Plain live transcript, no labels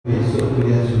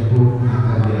kuliah subuh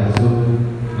akan diasuh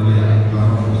oleh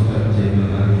Bapak Ustaz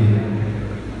Jainul Arifin.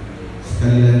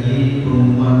 Sekali lagi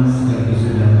pengumuman sekaligus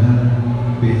undangan,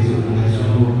 besok kuliah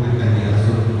subuh akan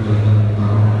diasuh oleh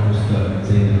Bapak Ustaz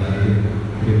Jainul Arifin.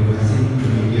 Terima kasih.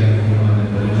 Demikian pengumuman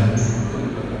dan undangan.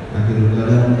 Akhirul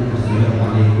kalam.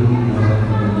 Assalamualaikum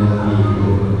warahmatullahi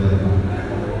wabarakatuh.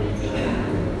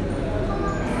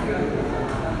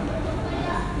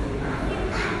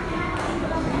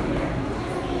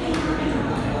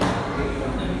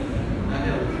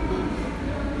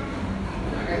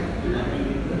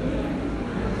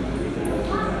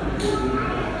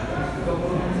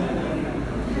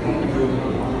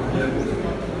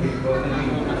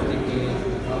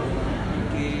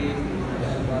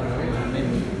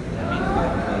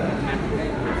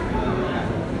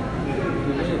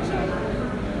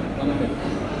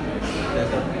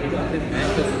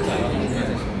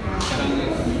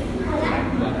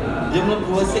 Dia mau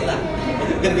gosip lah,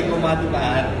 ganti koma tuh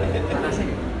Pak.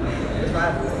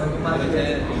 Pak, kemarin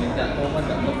saya diminta koma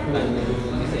nggak mau pulang.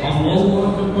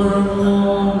 Allahu Akbar,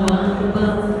 Allahu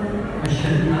Akbar.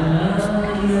 Asyhadu an la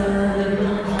ilaha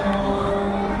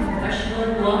illallah,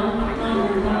 asyhadu anna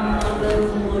Muhammadar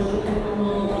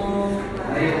Rasulullah.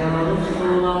 Hayya 'alas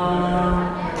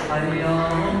shalah, hayya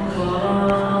 'alal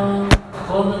falah.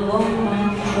 Qad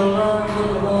qamat shalah,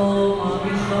 qad qamat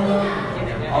shalah.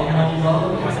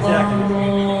 Allahu Akbar,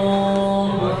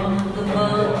 Allahu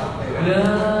Akbar. La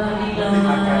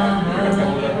ilaha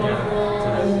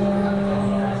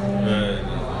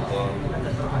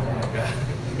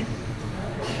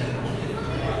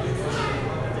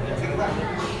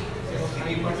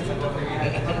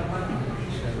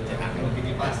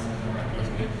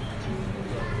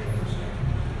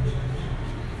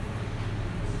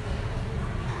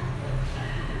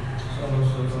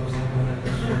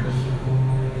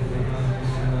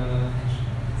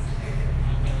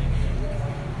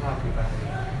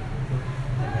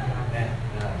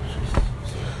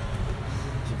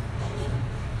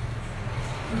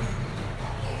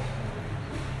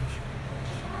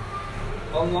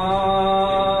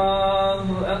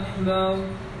Allahu Akbar.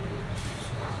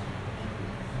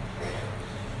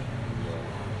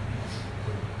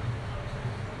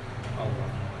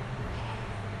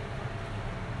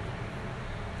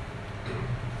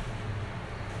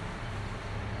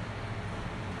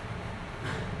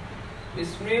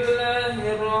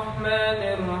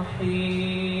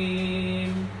 Bismillahirrahmanirrahim.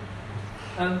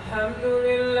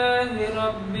 Alhamdulillahi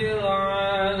Rabbil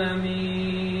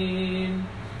Alamin.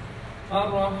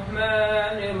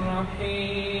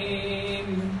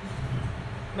 Ar-Rahmanir-Rahim.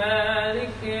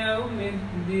 Malik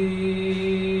Yawmiddin.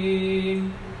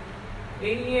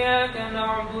 Iyyaka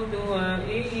na'budu wa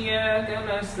iyyaka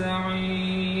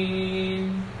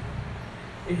nasta'in.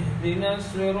 Ihdinas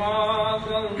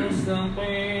siratal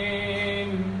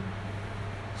mustaqim.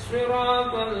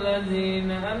 Siratal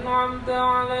ladzina an'amta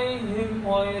 'alaihim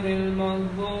ghairil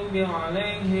maghdubi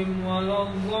 'alaihim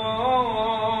waladdallin.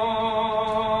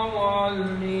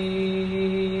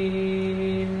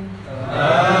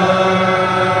 Amin.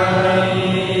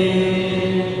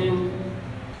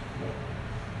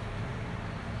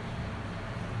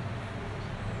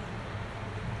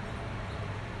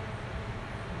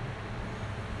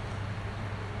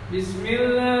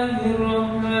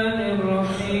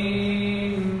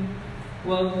 Bismillahirrahmanirrahim.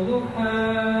 Wadduha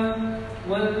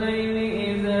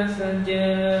wal-laili idza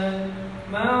saja.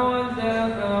 Ma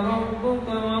wadda'aka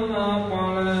rabbuka wa ma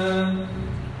qala.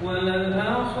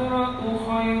 Walal-akhiratu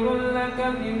khairul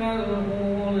laka minal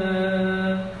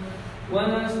ula.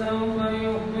 Walasawfa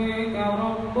yu'tika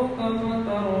rabbuka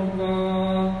fatarda.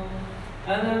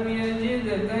 Alam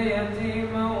yajidka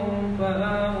yatiman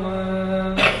fa'awa.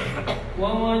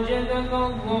 ووجدك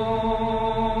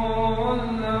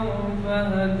ضالا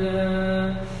فهدى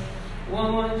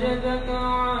ووجدك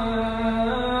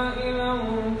عائلا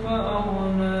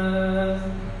فأغنى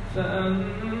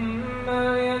فأما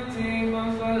اليتيم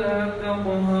فلا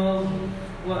تقهر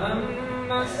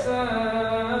وأما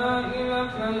السائل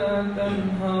فلا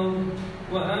تنهر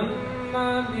وأما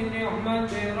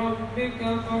بنعمة ربك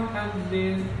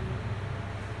فحدث.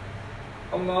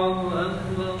 الله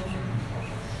أكبر.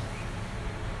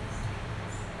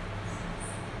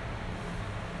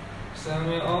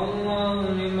 Sami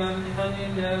Allahu liman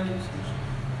hamidah.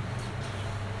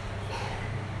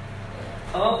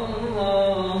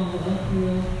 Allahu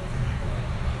Akbar.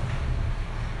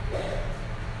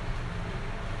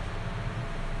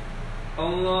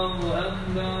 Allahu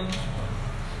Akbar.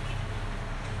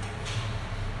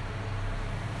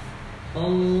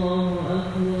 Allahu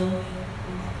Akbar.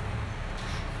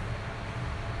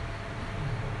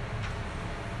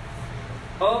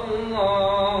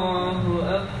 الله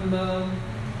أكبر.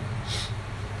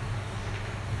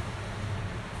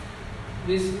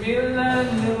 بسم الله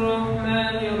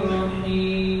الرحمن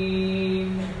الرحيم.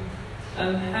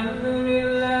 الحمد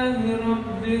لله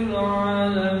رب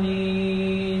العالمين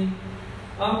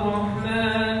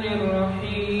الرحمن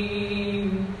الرحيم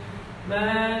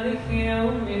مالك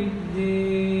يوم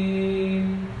الدين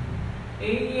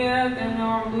إياك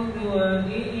نعبد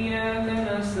وإياك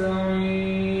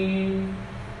نستعين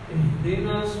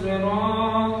اهدنا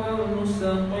الصراط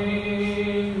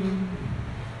المستقيم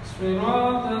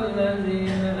صراط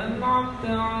الذين أنعمت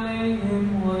عليهم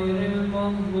غير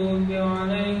المغضوب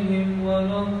عليهم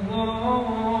ولا الضالين.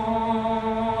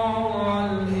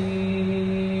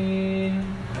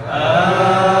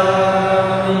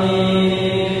 آمين.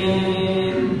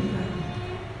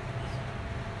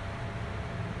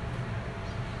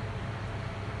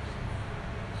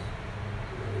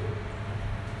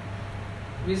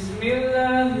 بسم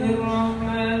الله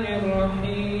الرحمن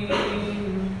الرحيم.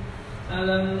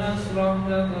 ألم نشرح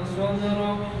لك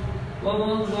صدرك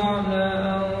ووضعنا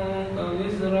عنك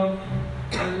وزرك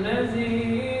الذي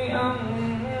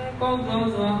أنقض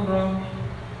ظهرك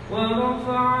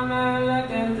ورفعنا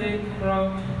لك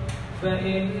ذكرك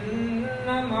فإن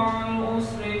مع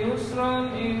العسر يسرا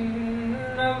إن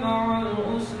مع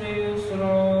العسر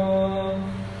يسرا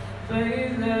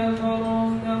فإذا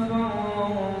فرغت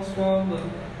فانصب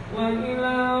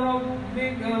وإلى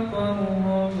ربك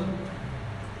فارغب.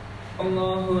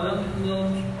 الله أكبر.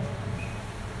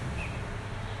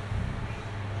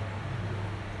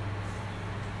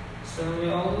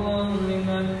 سمع الله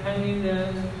لمن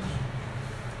حمده.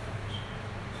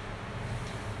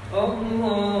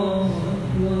 الله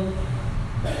أكبر.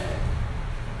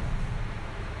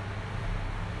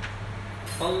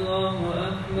 الله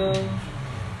أكبر.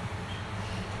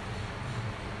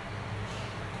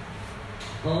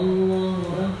 الله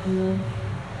أكبر.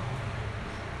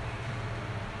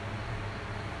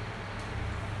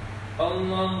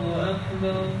 الله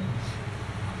أكبر.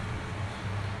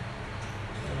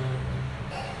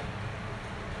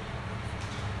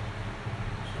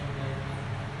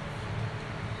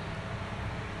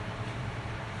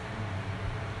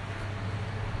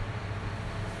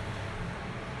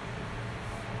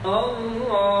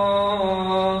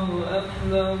 الله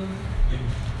أكبر.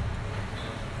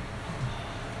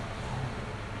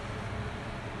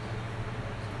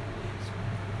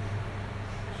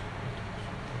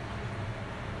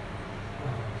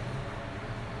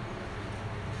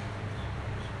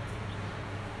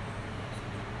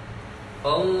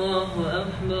 الله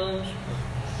أكبر.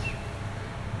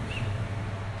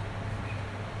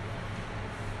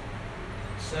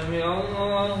 سمع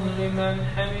الله لمن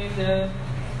حمده.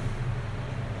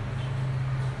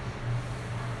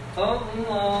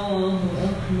 الله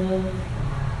أكبر.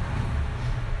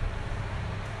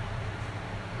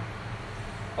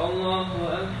 الله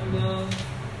أكبر.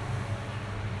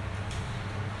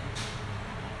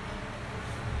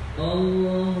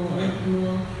 الله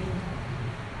أكبر.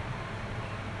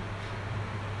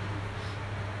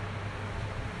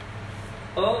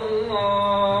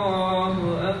 الله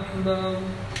أكبر.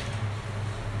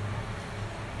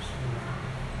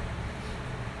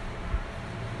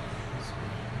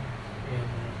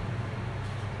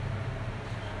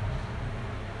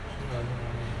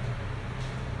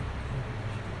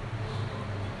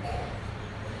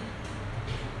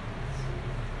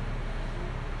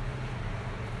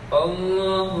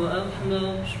 الله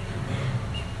أكبر.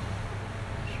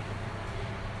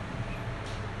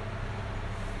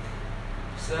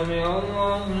 سمع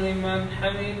الله لمن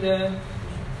حمده.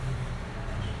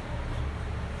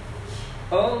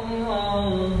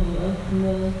 الله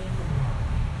أكبر.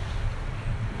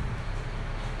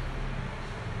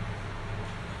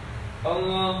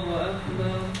 الله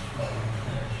أكبر.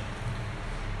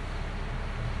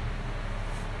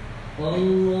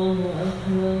 الله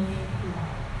أكبر.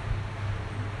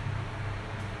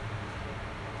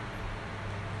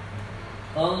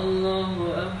 الله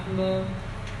أكبر.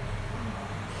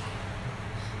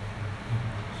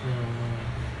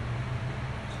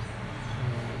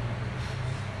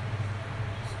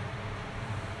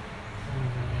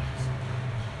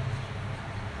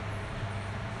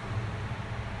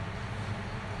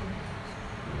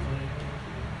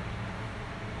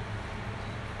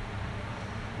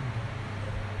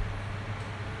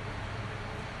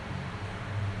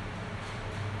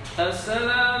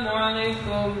 السلام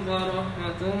عليكم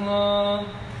ورحمة الله.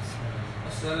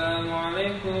 السلام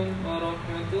عليكم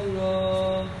ورحمة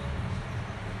الله.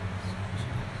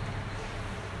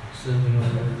 استغفر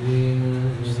الذين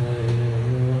لا إله إلا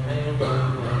هو الحي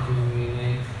القيوم وأتوب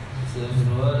إليه.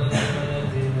 استغفر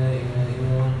الذين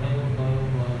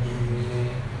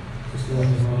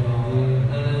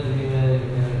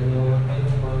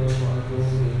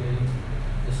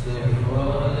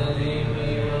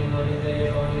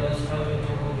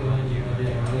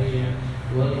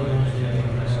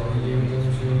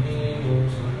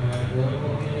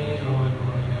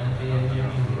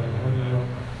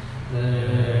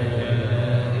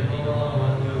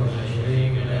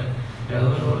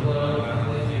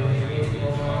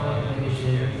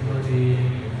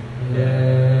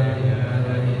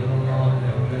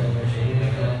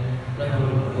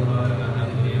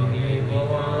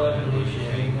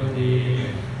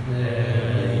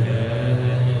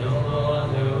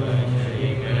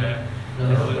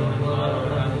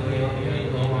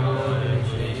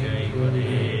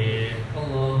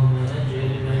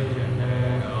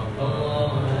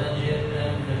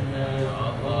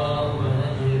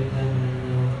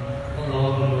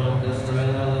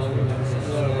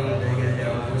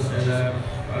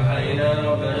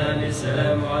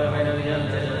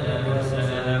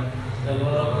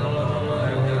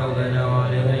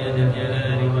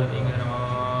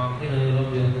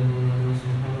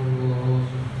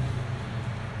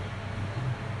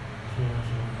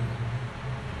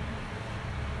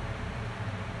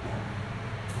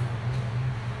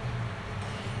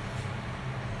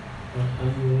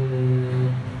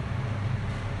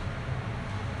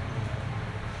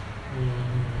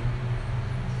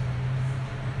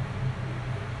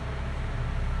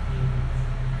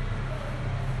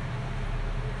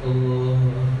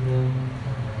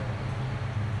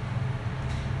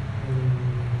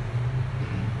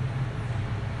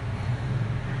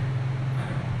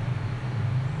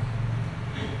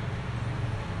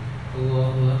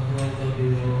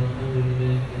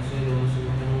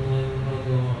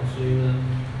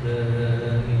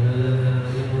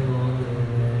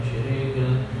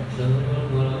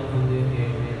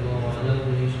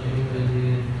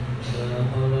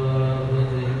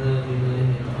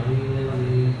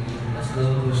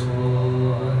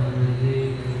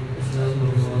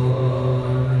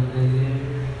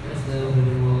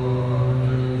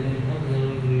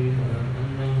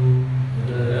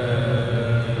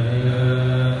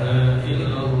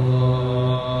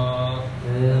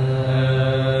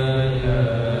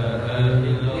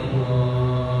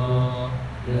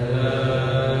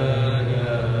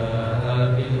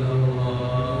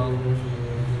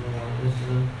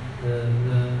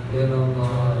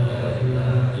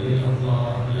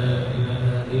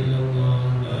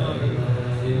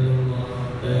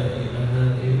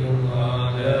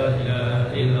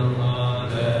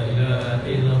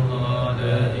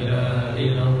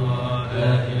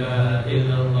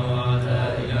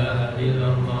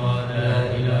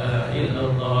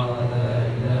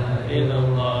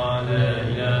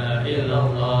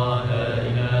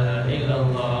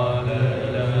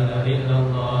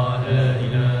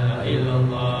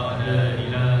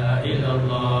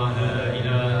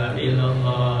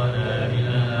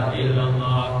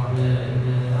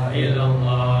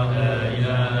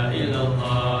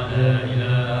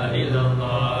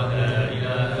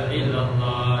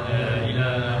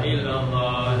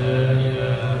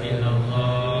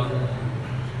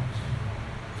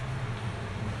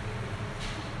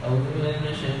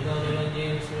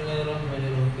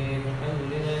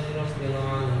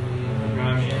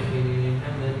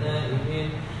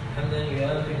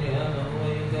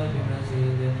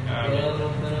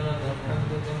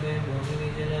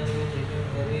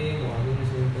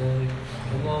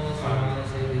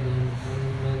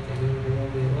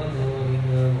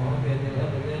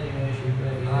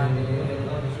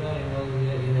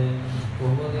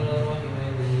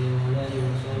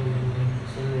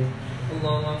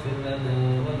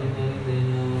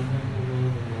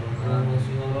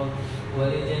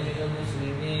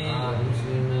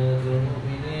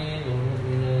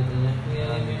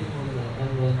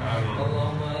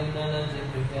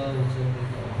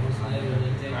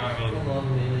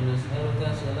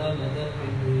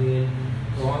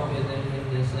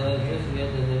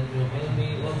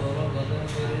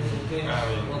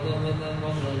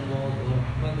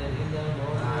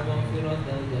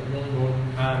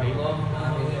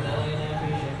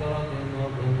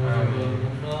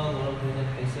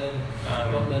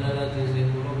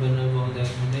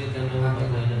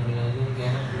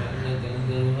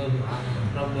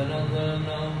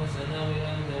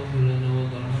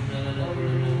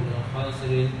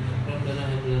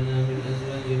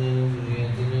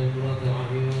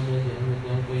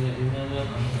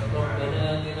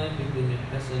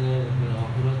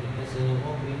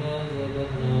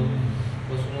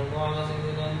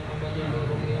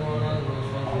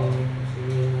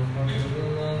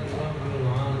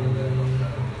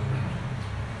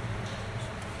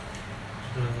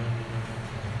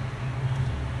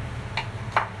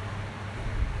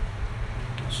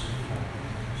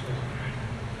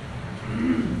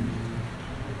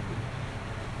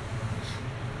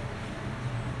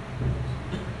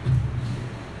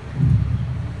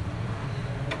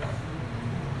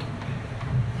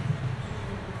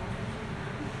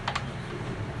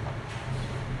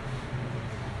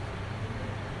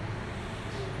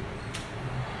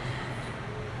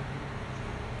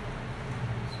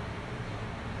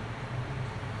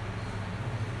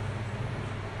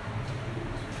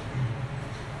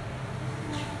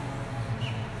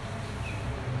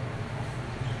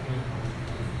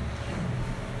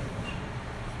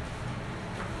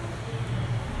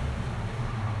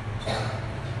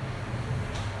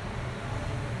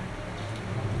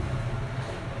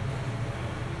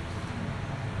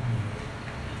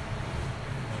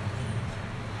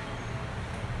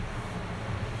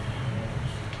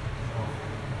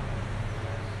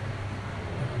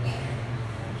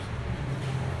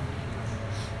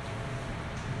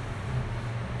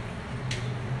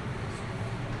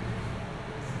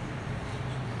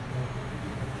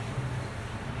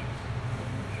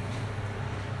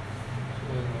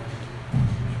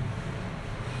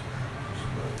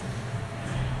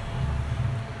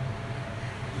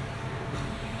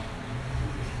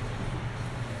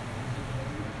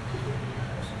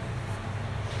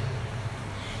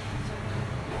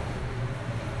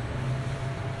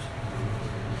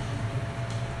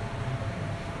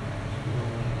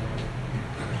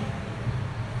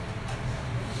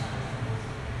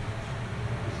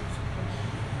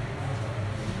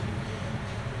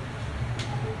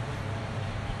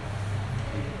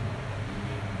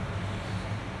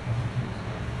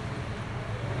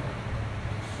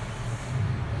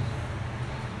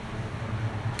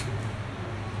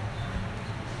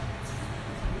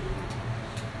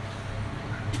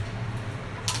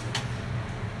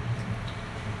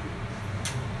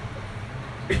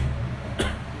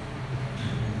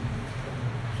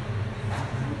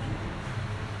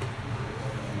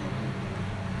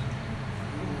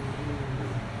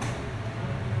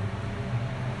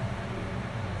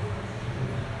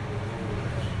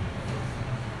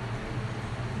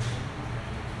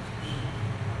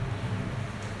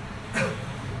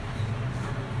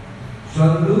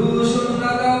صلوا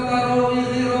سنة التراويح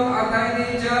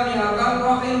ركعتين جميعا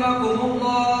رحمكم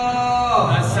الله.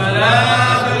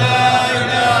 السلام لا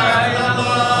إله إلا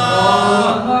الله.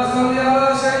 اللهم صل على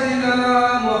سيدنا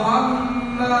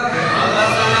محمد.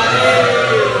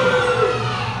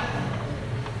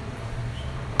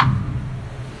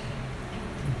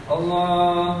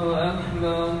 الله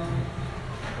أكبر.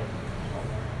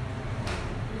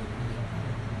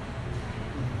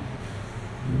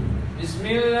 بسم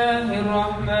الله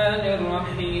الرحمن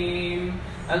الرحيم.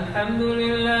 الحمد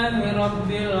لله رب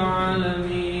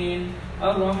العالمين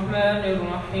الرحمن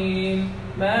الرحيم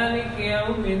مالك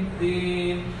يوم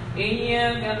الدين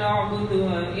إياك نعبد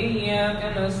وإياك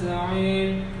نستعين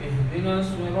اهدنا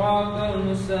الصراط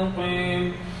المستقيم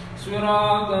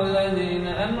صراط الذين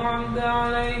أنعمت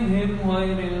عليهم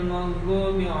غير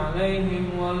المغضوب عليهم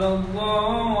ولا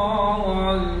الضالين.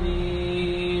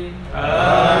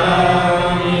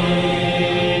 آمين.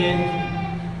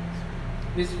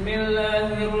 بسم الله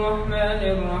الرحمن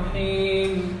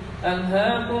الرحيم.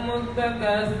 ألهاكم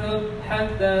التكاثر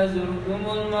حتى زرتم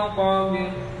المقابر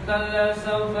كلا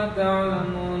سوف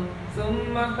تعلمون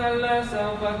ثم كلا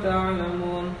سوف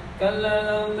تعلمون كلا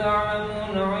لو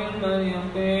تعلمون علم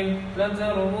اليقين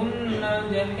لترون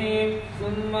الجحيم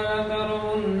ثم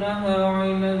لترونها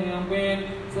عين اليقين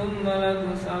ثم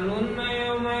لتسألن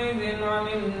يومئذ عن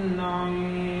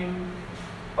النعيم.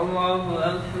 الله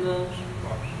أكبر.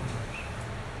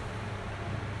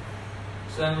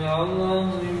 سمع الله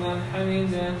لمن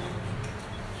حمده.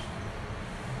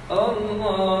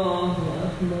 الله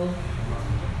أكبر.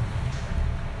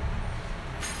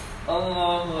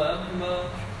 الله أكبر.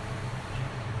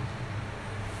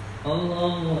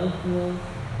 الله أكبر.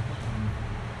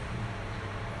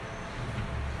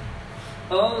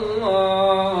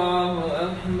 الله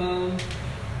أكبر.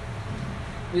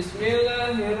 بسم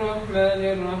الله الرحمن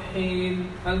الرحيم.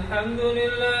 الحمد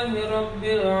لله رب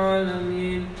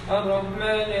العالمين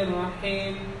الرحمن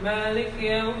الرحيم مالك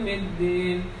يوم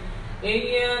الدين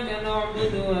إياك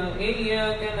نعبد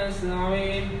وإياك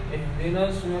نستعين اهدنا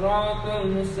الصراط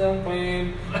المستقيم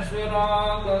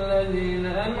صراط الذين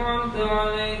أنعمت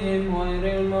عليهم غير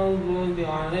المغضوب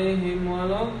عليهم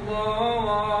ولا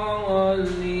الضالين.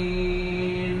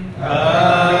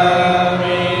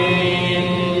 آمين.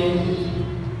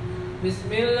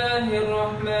 بسم الله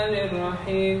الرحمن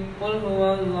الرحيم. قل هو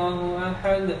الله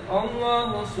أحد الله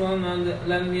الصمد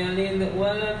لم يلد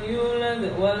ولم يولد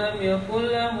ولم يكن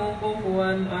له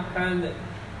كفوا أحد.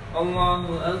 الله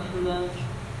أكبر.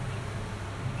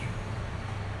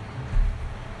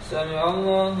 سمع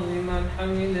الله لمن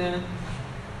حمده.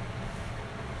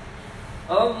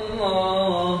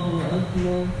 الله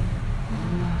أكبر.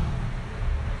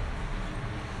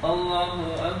 الله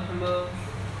أكبر.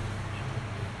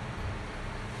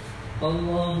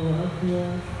 الله أكبر.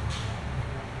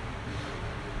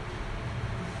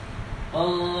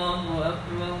 الله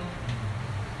أكبر.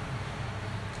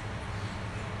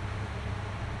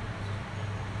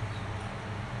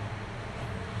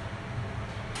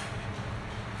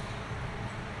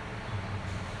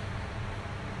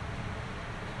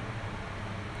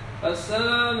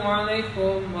 السلام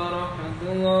عليكم ورحمة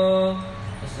الله.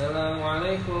 السلام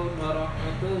عليكم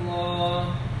ورحمة الله.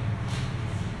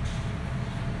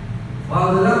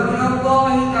 فضلا من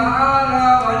الله تعالى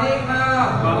ونعمة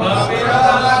ومغفرة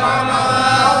ورحمة.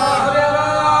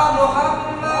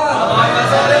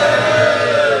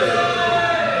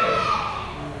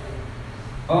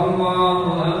 الله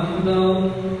أكبر.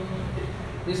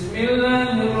 بسم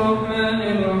الله الرحمن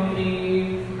الرحيم.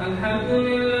 الحمد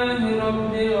لله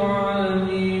رب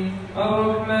العالمين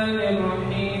الرحمن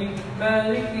الرحيم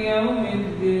مالك يوم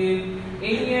الدين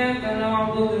إياك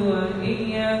نعبد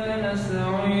وإياك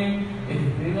نستعين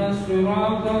اهدنا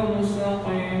الصراط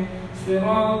المستقيم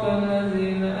صراط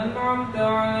الذين أنعمت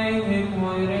عليهم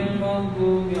غير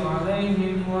المغضوب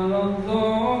عليهم ولا الضالين.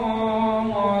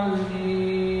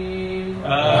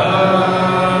 آمين.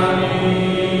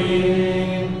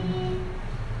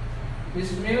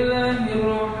 بسم الله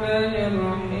الرحمن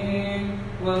الرحيم.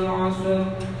 والعصر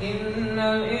إن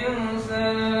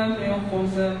الإنسان لفي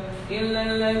خسر إلا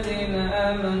الذين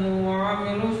آمنوا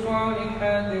وعملوا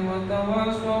الصالحات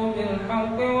وتواصوا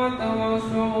بالحق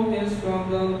وتواصوا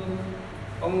بالصبر.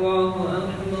 الله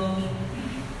أكبر.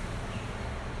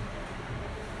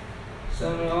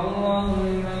 سمع الله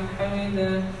لمن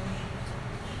حمده.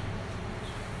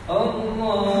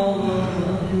 الله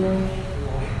أكبر.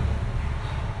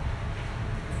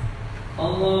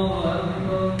 الله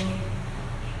أكبر.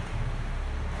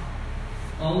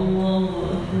 الله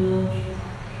أكبر.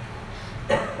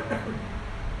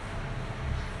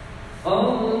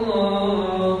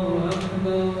 الله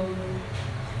أكبر.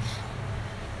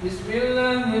 بسم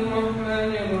الله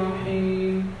الرحمن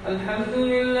الرحيم الحمد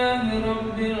لله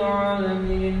رب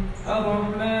العالمين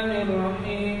الرحمن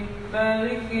الرحيم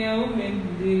مالك يوم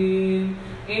الدين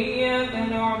إياك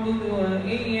نعبد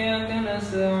وإياك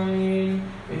نستعين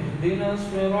اهدنا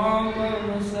الصراط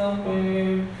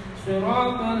المستقيم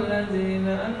صراط الذين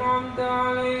أنعمت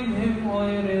عليهم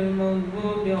غير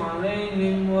المغضوب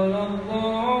عليهم ولا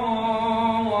الضالين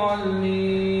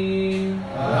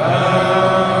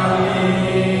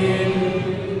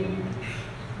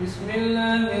بسم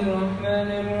الله الرحمن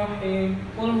الرحيم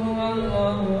قل هو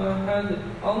الله أحد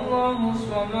الله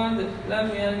الصمد لم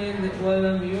يلد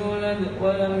ولم يولد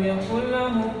ولم يكن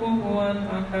له كفوا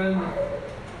أحد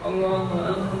الله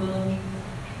أكبر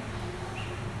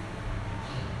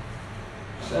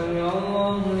سمع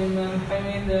الله لمن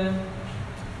حمده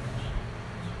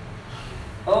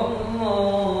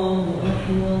الله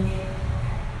أكبر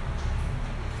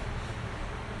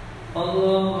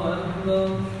الله أكبر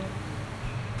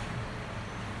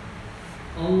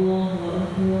الله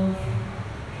أكبر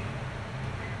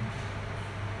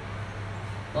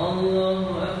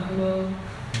الله أكبر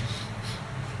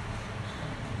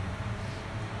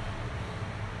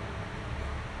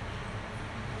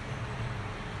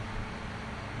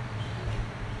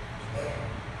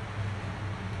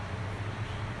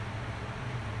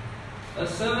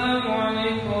السلام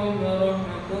عليكم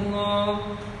ورحمة الله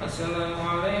السلام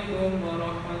عليكم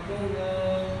ورحمة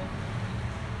الله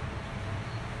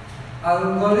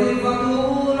الخليفة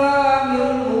الأولى من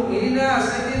المؤمنين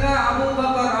سيدنا أبو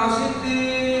بكر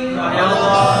الصديق رضي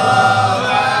الله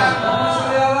عنه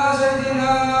صل على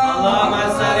سيدنا اللهم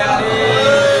صل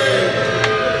عليه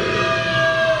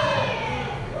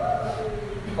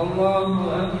الله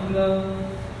أكبر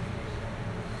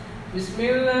بسم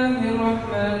الله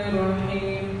الرحمن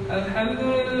الرحيم الحمد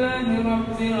لله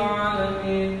رب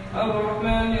العالمين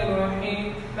الرحمن الرحيم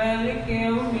مالك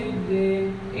يوم الدين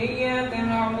إياك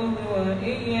نعبد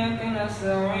وإياك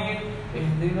نستعين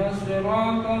اهدنا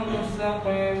الصراط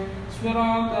المستقيم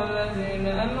صراط الذين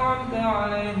أنعمت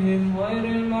عليهم غير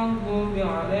المغضوب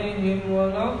عليهم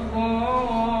ولا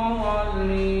الضالين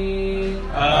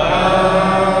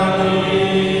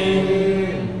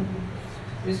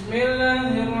بسم الله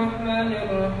الرحمن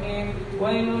الرحيم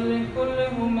ويل لكل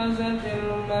همزة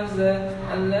لمزة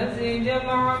الذي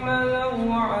جمع ماله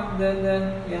وعدده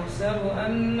يحسب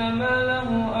أن ماله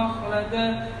أخلده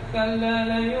كلا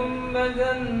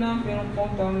لينبذن في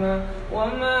الحطمة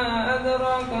وما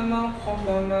أدراك ما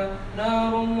الحطمة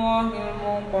نار الله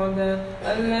الموقدة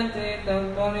التي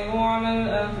تطلع على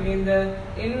الأفئدة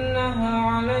إنها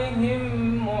عليهم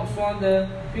مؤصدة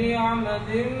في عمد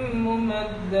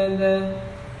ممددة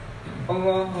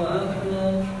الله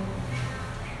أكبر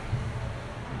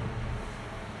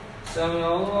سمع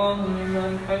الله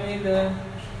لمن حمده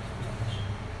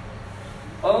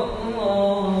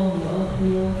الله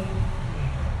أكبر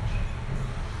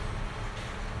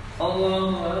الله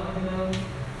أكبر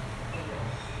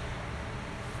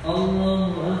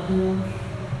الله أكبر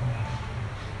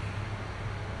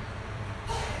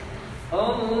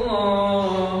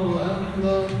الله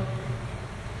أكبر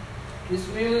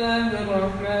بسم الله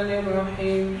الرحمن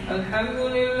الرحيم الحمد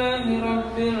لله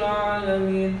رب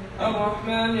العالمين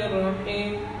الرحمن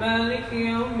الرحيم مالك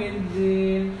يوم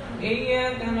الدين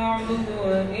إياك نعبد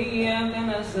وإياك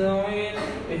نستعين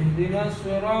اهدنا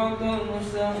الصراط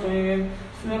المستقيم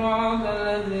صراط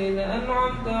الذين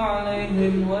أنعمت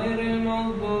عليهم غير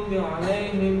المغضوب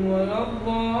عليهم ولا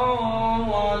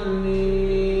الضالين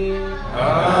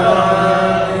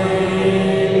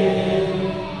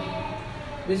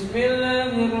بسم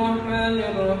الله الرحمن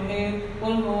الرحيم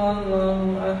قل هو الله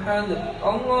أحد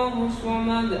الله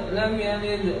الصمد لم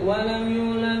يلد ولم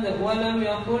يولد ولم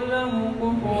يكن له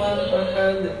كفوا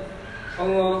أحد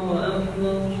الله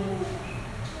أكبر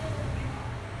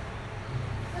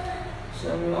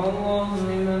سمع الله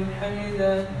لمن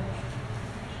حمده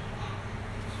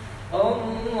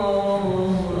الله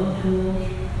أكبر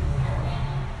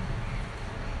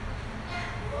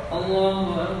الله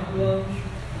أكبر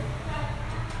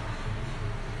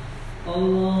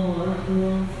الله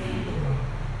أكبر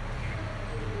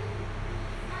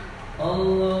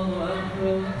الله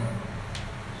أكبر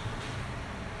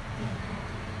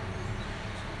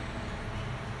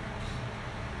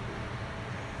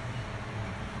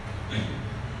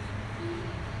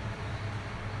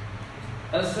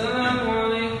السلام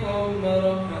عليكم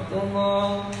ورحمة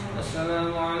الله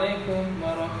السلام عليكم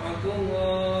ورحمة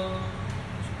الله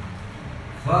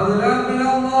فضلا من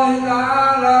الله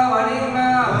تعالى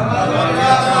ونعمة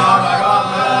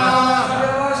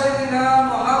سيدنا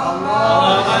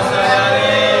محمد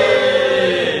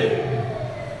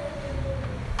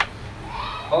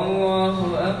الله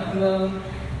أكبر.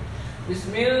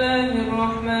 بسم الله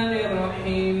الرحمن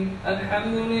الرحيم.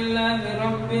 الحمد لله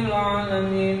رب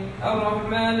العالمين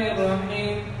الرحمن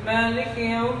الرحيم مالك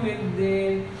يوم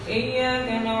الدين إياك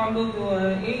نعبد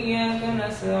وإياك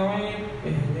نستعين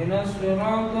اهدنا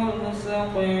الصراط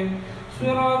المستقيم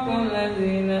صراط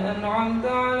الذين أنعمت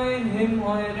عليهم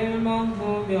غير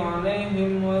المغضوب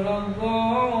عليهم ولا الضالين.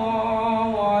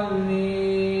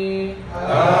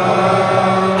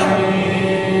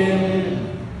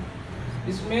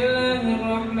 بسم الله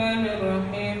الرحمن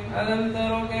الرحيم. ألم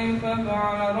تر كيف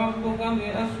فعل ربك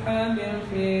بأصحاب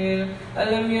الفيل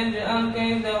ألم يجعل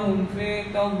كيدهم في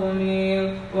تضليل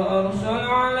وأرسل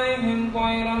عليهم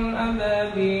طيرا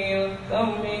أبابيل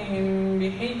ترميهم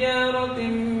بحجارة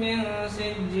من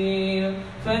سجيل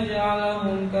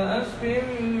فجعلهم كأسف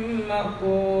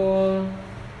مأكول.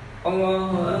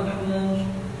 الله أكبر.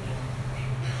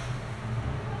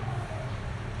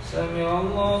 سمع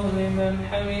الله لمن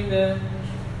حمده.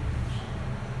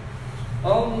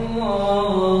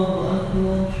 الله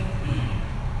أكبر.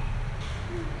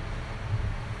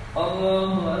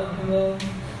 الله أكبر.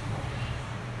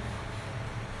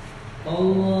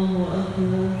 الله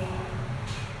أكبر.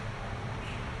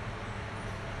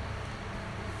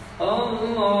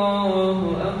 الله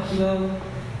أكبر.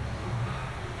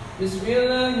 بسم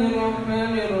الله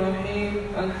الرحمن الرحيم.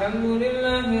 الحمد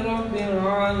لله رب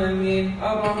العالمين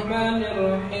الرحمن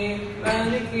الرحيم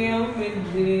مالك يوم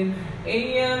الدين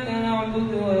إياك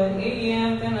نعبد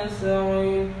وإياك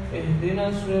نستعين اهدنا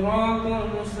الصراط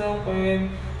المستقيم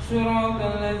صراط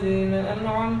الذين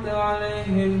أنعمت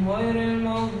عليهم غير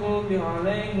المغضوب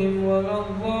عليهم ولا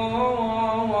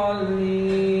الضالين.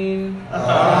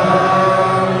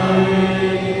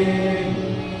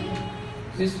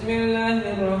 بسم الله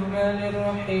الرحمن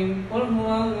الرحيم. قل هو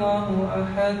الله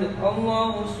أحد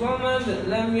الله الصمد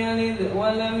لم يلد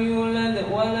ولم يولد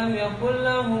ولم يكن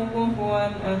له كفوا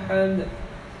أحد.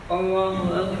 الله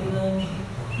أكبر.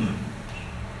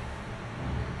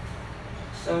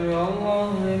 سمع الله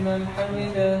لمن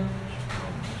حمده.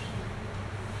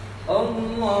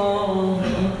 الله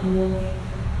أكبر.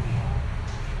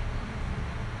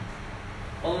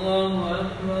 الله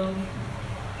أكبر.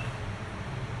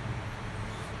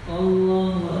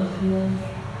 الله أكبر.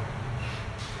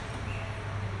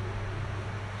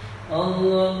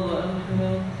 الله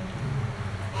أكبر.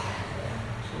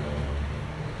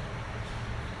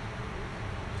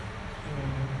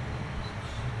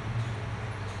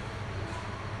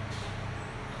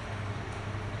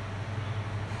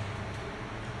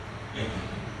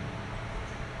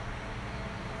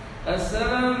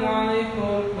 السلام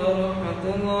عليكم ورحمة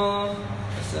الله.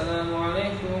 السلام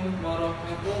عليكم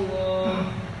ورحمة الله.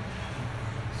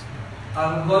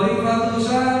 الخليفة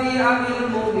الثاني أمير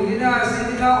المؤمنين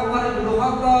سيدنا عمر بن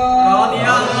الخطاب رضي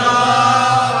الله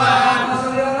عنه. اللهم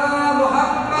صل على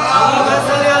محمد. اللهم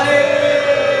صل عليه.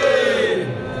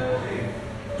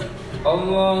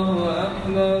 الله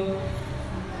أكبر.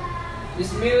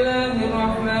 بسم الله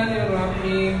الرحمن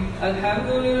الرحيم.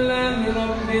 الحمد لله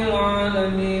رب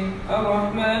العالمين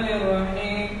الرحمن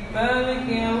الرحيم مالك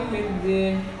يوم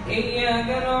الدين إياك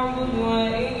نعبد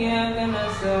وإياك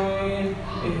نستعين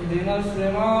اهدنا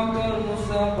الصراط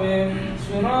المستقيم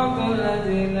صراط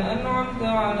الذين أنعمت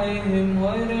عليهم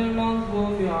غير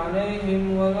المغضوب عليهم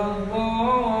ولا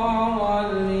الضالين.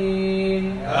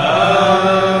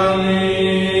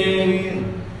 آمين.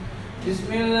 بسم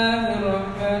الله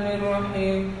الرحمن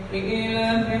الرحيم.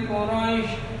 لإيلاف قريش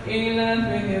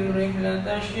إيلافهم رحلة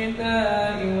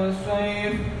الشتاء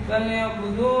والصيف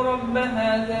فليعبدوا رب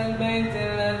هذا البيت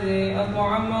الذي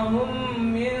أطعمهم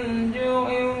من جوع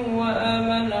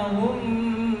وآمنهم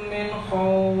من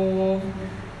خوف.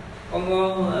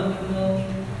 الله أكبر.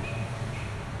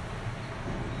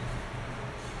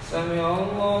 سمع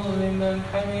الله لمن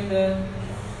حمده.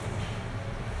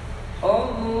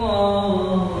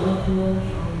 الله أكبر.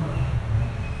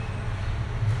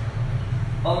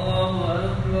 الله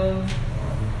أكبر.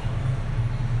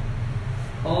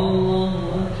 الله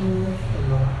أكبر.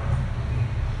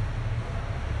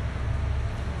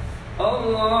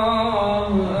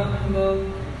 الله أكبر.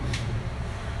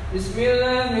 بسم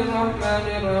الله الرحمن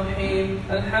الرحيم.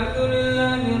 الحمد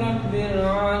لله رب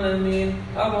العالمين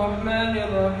الرحمن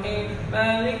الرحيم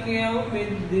مالك يوم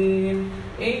الدين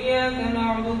إياك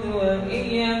نعبد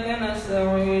وإياك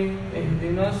نستعين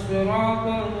اهدنا الصراط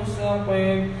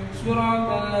المستقيم صراط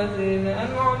الذين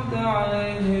أنعمت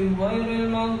عليهم غير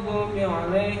المغضوب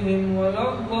عليهم ولا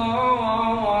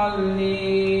الضالين.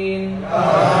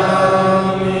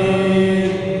 آمين.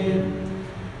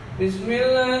 بسم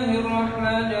الله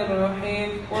الرحمن الرحيم.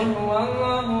 قل هو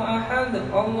الله أحد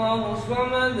الله الله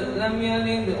الصمد لم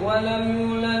يلد ولم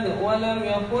يولد ولم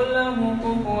يكن له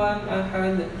كفوا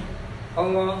أحد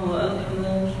الله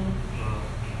أكبر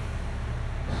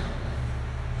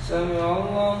سمع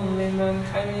الله لمن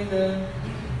حمده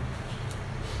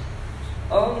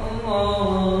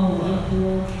الله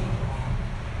أكبر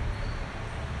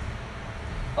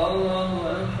الله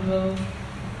أكبر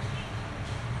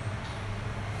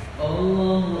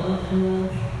الله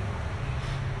أكبر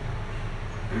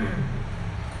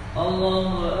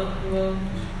الله أكبر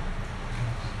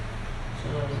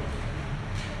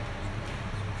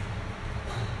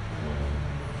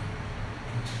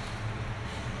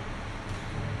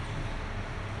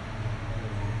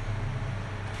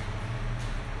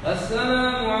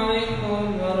السلام عليكم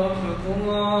ورحمة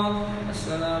الله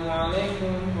السلام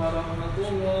عليكم ورحمة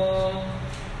الله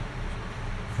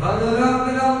فضلا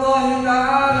من الله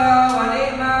تعالى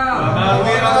ونعمة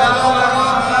ومغفرة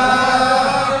ورحمة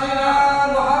سيدنا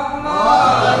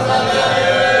محمد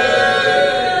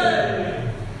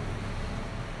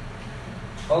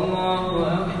الله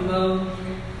أكبر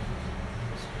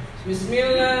بسم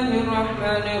الله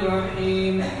الرحمن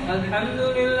الرحيم الحمد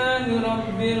لله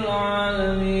رب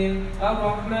العالمين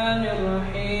الرحمن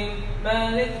الرحيم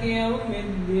مالك يوم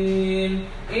الدين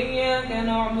إياك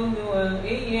نعبد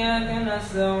وإياك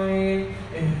نستعين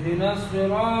اهدنا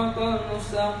الصراط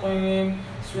المستقيم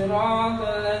صراط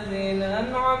الذين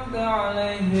أنعمت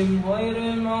عليهم غير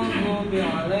المغضوب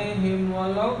عليهم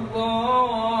ولا الضالين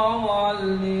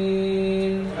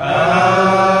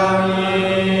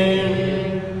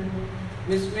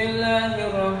بسم الله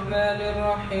الرحمن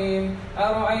الرحيم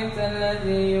أرأيت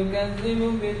الذي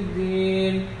يكذب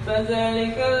بالدين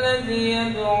فذلك الذي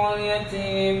يدعو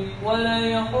اليتيم ولا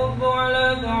يحض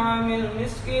على طعام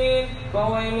المسكين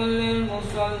فويل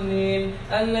للمصلين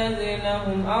الذين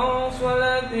هم عن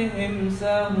صلاتهم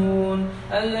ساهون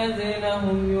الذين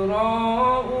هم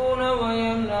يراءون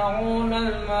ويمنعون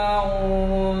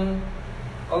الماعون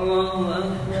الله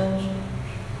أكبر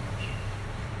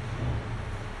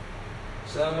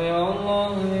سمع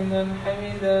الله لمن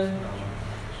حمده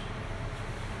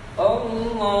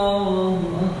الله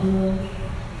أكبر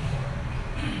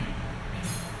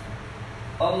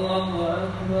الله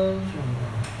أكبر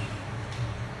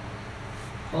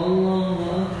الله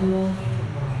أكبر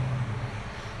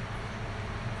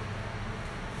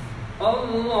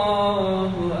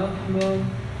الله أكبر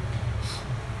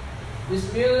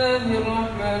بسم الله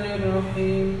الرحمن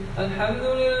الرحيم الحمد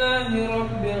لله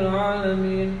رب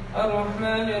العالمين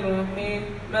الرحمن الرحيم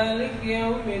مالك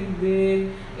يوم الدين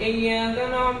إياك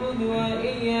نعبد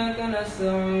وإياك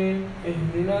نستعين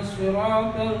اهدنا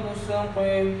الصراط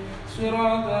المستقيم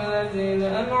صراط الذين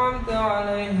أنعمت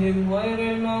عليهم غير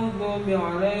المغضوب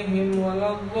عليهم ولا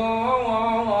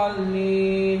الضالين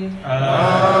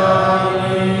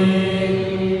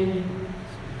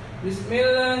بسم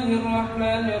الله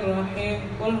الرحمن الرحيم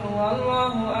قل هو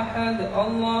الله أحد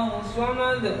الله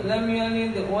الصمد لم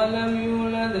يلد ولم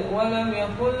يولد ولم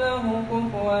يكن له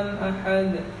كفوا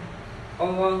أحد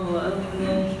الله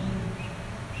أكبر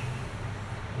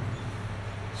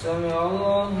سمع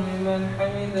الله لمن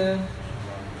حمده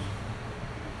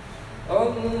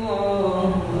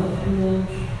الله أكبر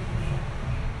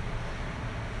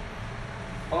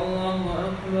الله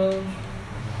أكبر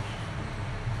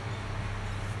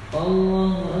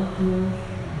الله أكبر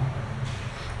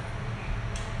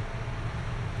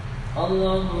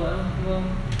الله أكبر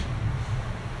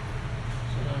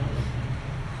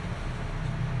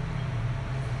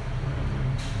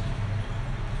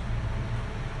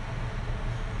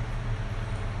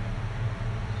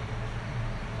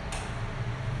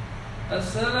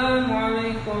السلام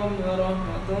عليكم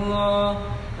ورحمة الله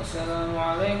السلام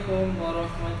عليكم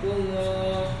ورحمة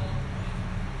الله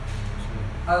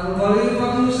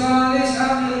الخليفة الثالث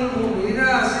أمير المؤمنين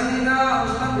سيدنا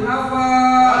عثمان بن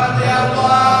عفان رضي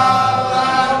الله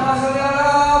اللهم صل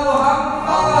على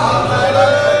محمد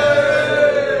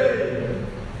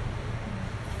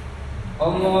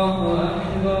الله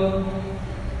أكبر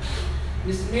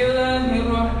بسم الله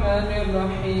الرحمن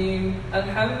الرحيم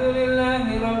الحمد لله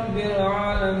رب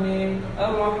العالمين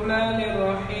الرحمن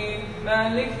الرحيم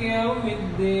مالك يوم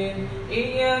الدين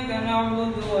إياك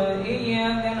نعبد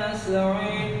وإياك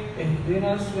نستعين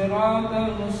اهدنا الصراط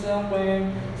المستقيم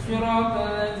صراط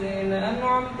الذين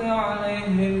أنعمت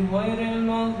عليهم غير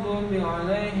المغضوب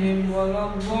عليهم ولا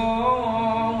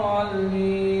الضالين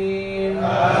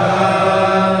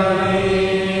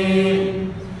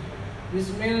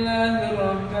بسم الله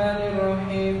الرحمن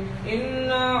الرحيم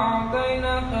إنا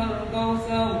أعطيناك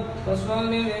الكوثر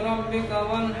فصل لربك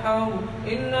وانحر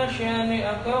إن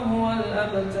شانئك هو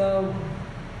الأبتر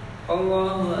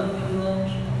الله أكبر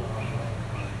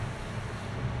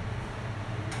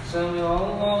سمع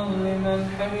الله لمن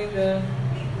حمده.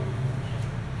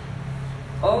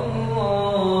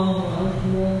 الله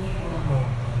أكبر.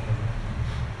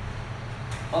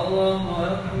 الله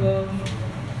أكبر.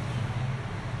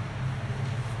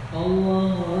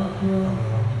 الله أكبر.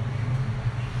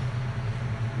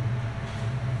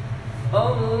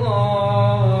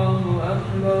 الله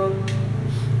أكبر.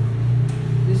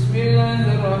 بسم الله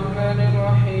الرحمن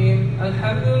الرحيم.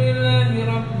 الحمد لله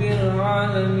رب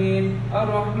العالمين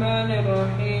الرحمن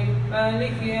الرحيم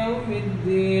مالك يوم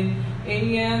الدين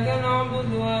إياك نعبد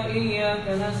وإياك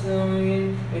نستعين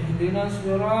اهدنا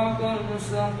الصراط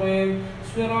المستقيم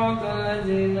صراط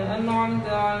الذين أنعمت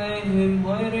عليهم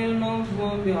غير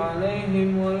المغضوب عليهم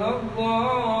ولا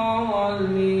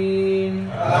الضالين.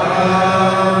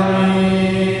 آمين.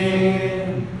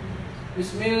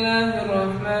 بسم الله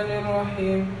الرحمن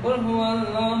الرحيم. قل هو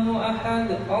الله أحد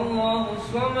الله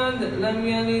الصمد لم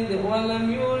يلد ولم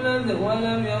يولد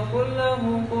ولم يكن له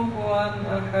كفوا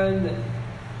أحد.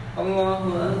 الله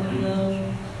أكبر.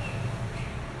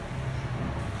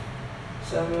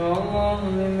 سمع الله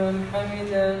لمن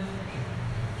حمده.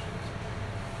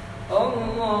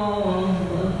 الله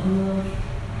أكبر.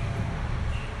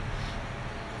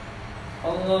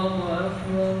 الله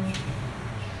أكبر.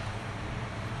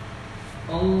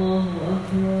 الله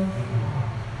أكبر.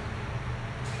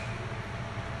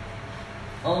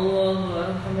 الله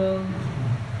أكبر.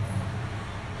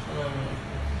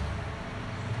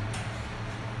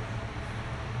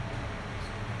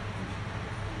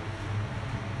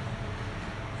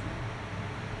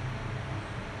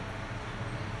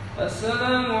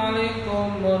 السلام عليكم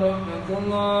ورحمة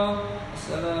الله.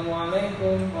 السلام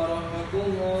عليكم ورحمة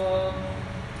الله.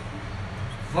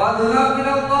 فضلا من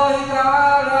الله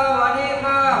تعالى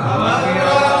ونعمة على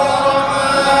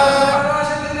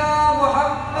سيدنا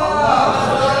محمد.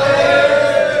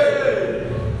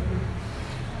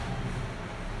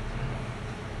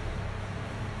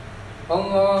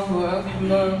 الله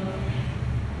أكبر.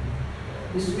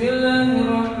 بسم الله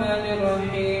الرحمن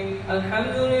الرحيم.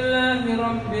 الحمد لله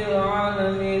رب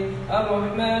العالمين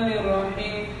الرحمن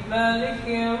الرحيم مالك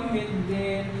يوم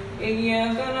الدين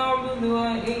إياك نعبد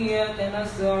وإياك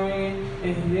نستعين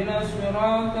اهدنا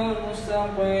الصراط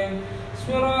المستقيم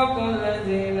صراط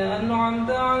الذين أنعمت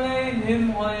عليهم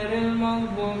غير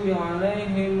المغضوب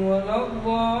عليهم ولا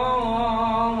الضالين.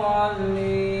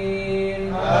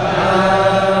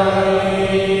 آمين.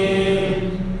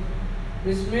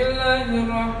 بسم الله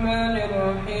الرحمن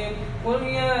الرحيم. قل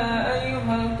يا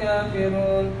أيها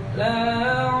الكافرون لا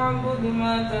أعبد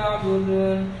ما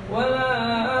تعبدون ولا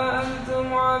أنتم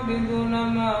عابدون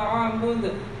ما أعبد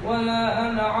ولا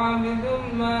أنا عابد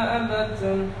ما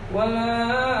عبدتم ولا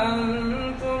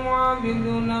أنتم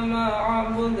عابدون ما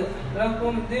أعبد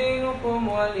لكم دينكم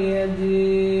ولي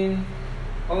دين.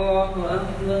 الله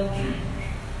أكبر.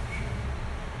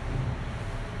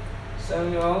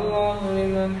 سمع الله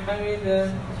لمن حمده.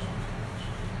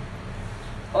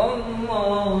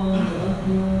 الله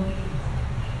أكبر.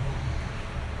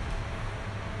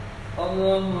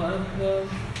 الله أكبر.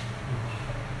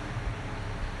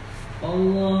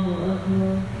 الله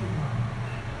أكبر.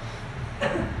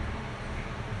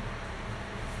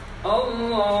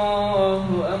 الله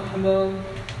أكبر.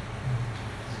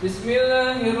 بسم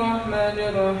الله الرحمن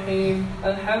الرحيم.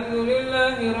 الحمد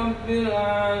لله رب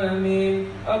العالمين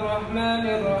الرحمن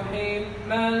الرحيم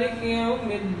مالك يوم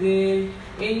الدين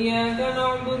إياك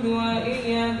نعبد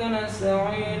وإياك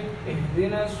نستعين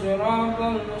اهدنا الصراط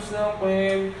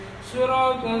المستقيم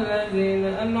صراط الذين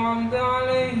أنعمت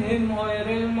عليهم غير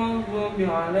المغضوب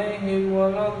عليهم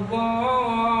ولا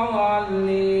الضالين.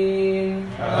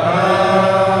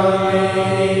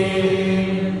 آمين.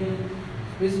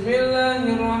 بسم الله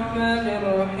الرحمن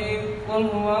الرحيم. قل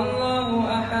هو الله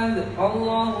أحد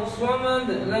الله الصمد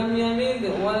لم يلد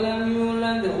ولم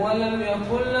يولد ولم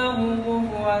يكن له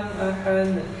كفوا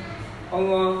أحد.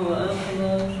 الله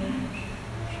أكبر.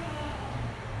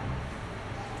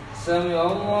 سمع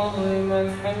الله لمن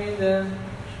حمده.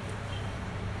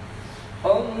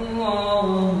 الله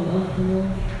أكبر.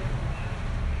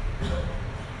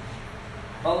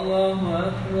 الله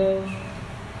أكبر.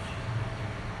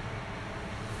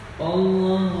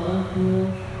 الله أكبر.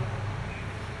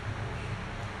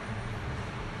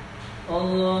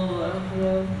 الله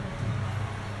أكبر.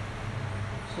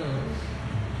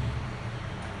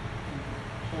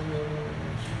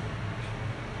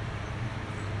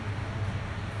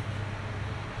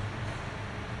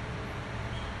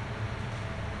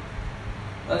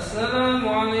 السلام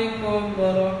عليكم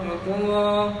ورحمة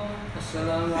الله.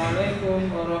 السلام عليكم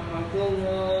ورحمة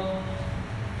الله.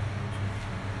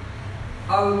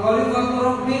 الخليفة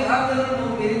ربي أمير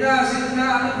المؤمنين سيدنا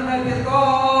علي بن أبي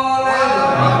طالب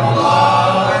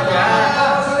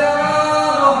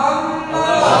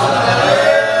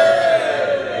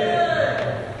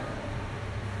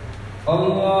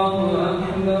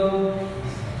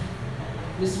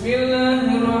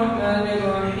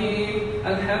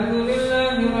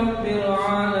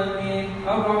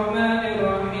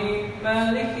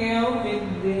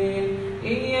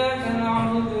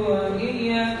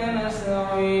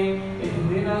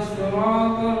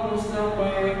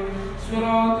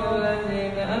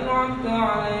الذين أنعمت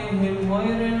عليهم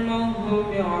غير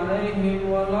المغضوب عليهم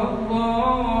ولا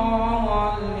الضالين.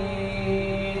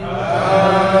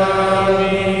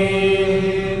 آمين.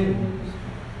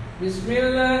 بسم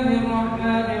الله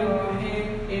الرحمن الرحيم.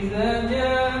 إذا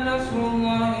جاء نصر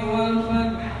الله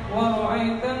والفتح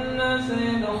ورأيت الناس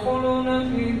يدخلون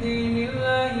في دين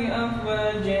الله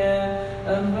أفواجا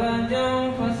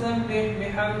فسبح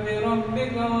بحمد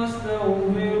ربك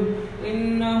واستغفره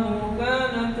إنه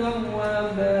كان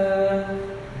توابا.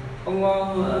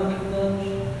 الله أكبر.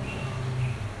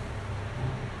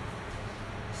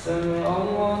 سمع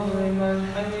الله لمن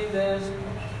حمده.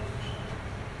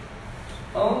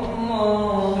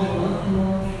 الله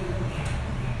أكبر.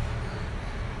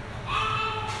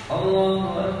 الله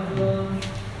أكبر.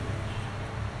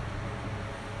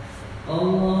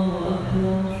 الله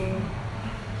أكبر.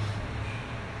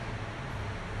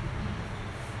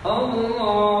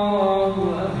 الله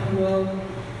أكبر.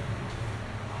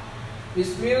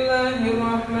 بسم الله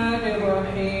الرحمن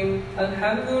الرحيم.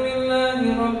 الحمد لله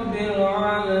رب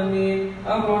العالمين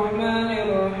الرحمن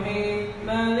الرحيم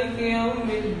مالك يوم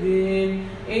الدين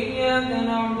إياك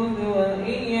نعبد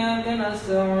وإياك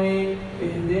نستعين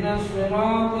اهدنا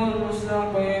الصراط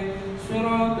المستقيم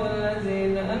صراط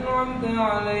الذين أنعمت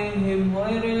عليهم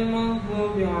غير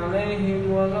المغضوب عليهم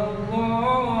ولا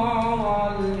الضالين.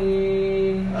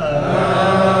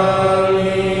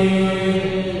 آمين.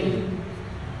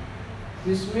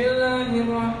 بسم الله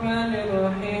الرحمن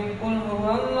الرحيم. قل هو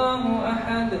الله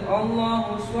أحد الله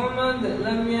الصمد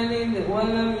لم يلد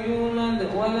ولم يولد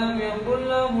ولم يكن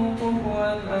له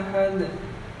كفوا أحد.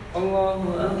 الله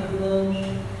أكبر.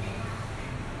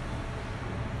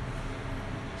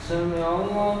 سمع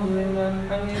الله لمن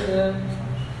حمده.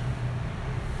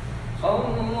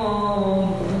 الله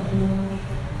أكبر.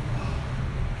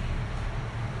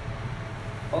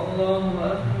 الله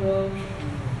أكبر.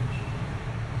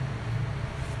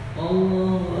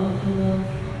 الله أكبر.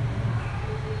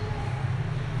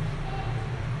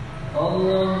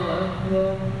 الله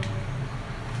أكبر.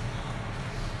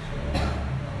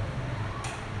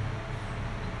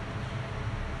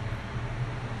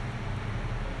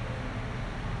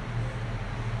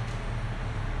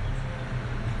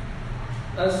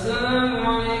 السلام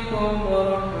عليكم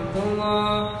ورحمة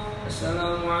الله.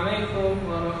 السلام عليكم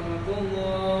ورحمة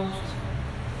الله.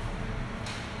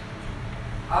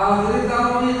 آخر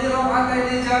تراويح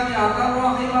ركعتين جامعة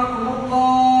رحمكم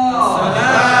الله.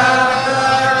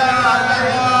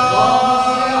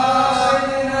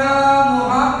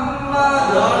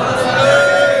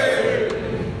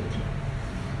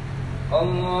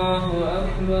 الله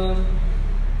أكبر.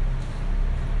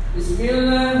 بسم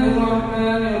الله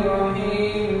الرحمن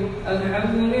الرحيم.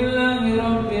 الحمد لله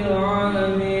رب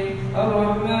العالمين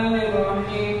الرحمن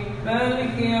الرحيم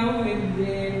مالك يوم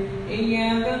الدين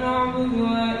إياك نعبد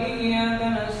وإياك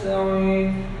نستعين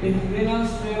اهدنا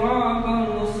الصراط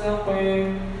المستقيم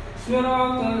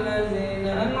صراط الذين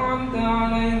أنعمت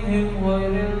عليهم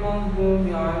غير المغضوب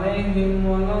عليهم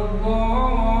ولا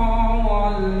الضالين.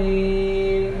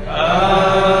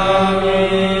 آمين.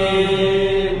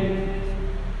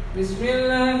 بسم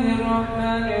الله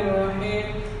الرحمن الرحيم.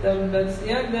 تبت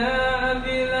يدا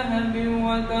أبي لهب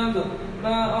وتب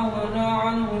ما أغنى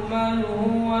عنه ماله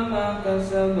وما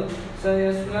كسب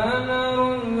سيصلى نارا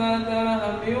ذات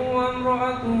لهب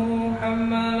وامرأته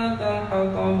حمالة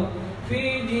الحطب في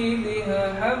جيدها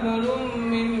حبل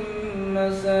من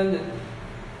مسد.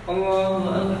 الله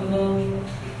أكبر.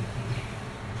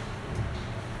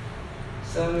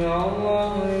 سمع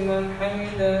الله لمن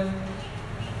حمده.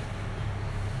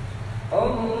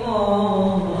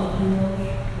 الله أكبر.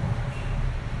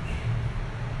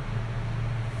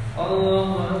 الله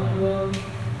أكبر.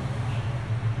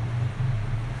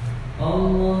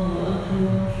 الله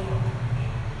أكبر.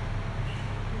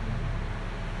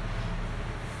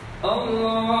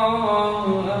 الله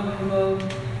أكبر.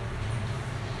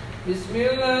 بسم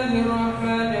الله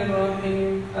الرحمن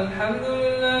الرحيم. الحمد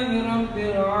لله رب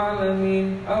العالمين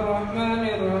الرحمن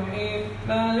الرحيم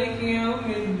مالك يوم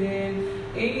الدين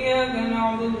إياك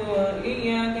نعبد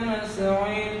وإياك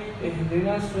نستعين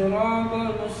اهدنا الصراط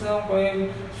المستقيم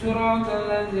صراط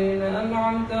الذين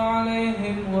أنعمت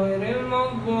عليهم غير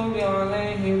المغضوب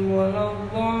عليهم ولا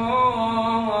الضالين.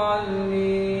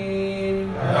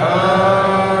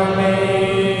 آمين.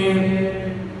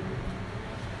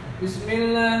 بسم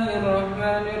الله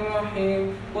الرحمن الرحيم.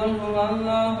 قل هو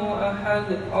الله أحد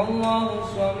الله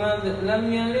الصمد لم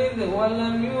يلد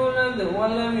ولم يولد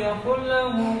ولم يكن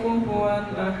له كفوا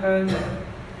أحد.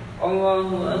 الله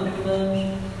أكبر.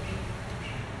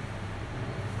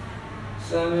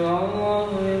 سمع الله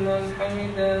لمن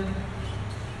حمده.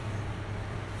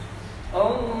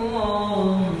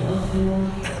 الله أكبر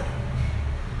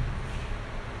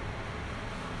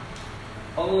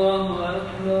الله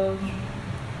أكبر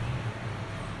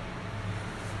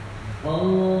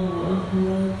الله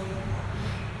أكبر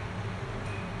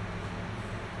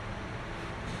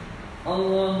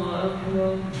الله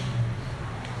أكبر.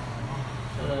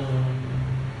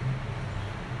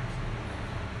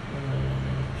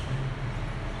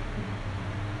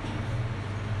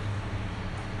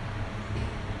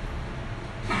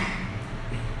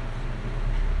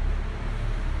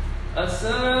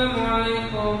 السلام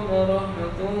عليكم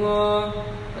ورحمة الله.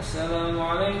 السلام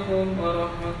عليكم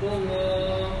ورحمة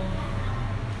الله.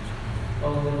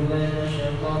 أعوذ بالله من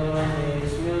الشيطان الرجيم.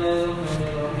 بسم الله الرحمن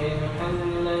الرحيم. الحمد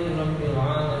لله رب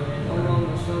العالمين.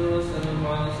 اللهم صل وسلم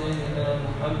على سيدنا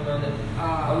محمد.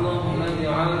 اللهم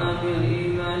اجعلنا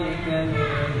بالإيمان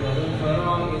كاملين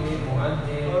وللفرائض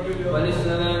مؤدين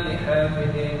وللصلاة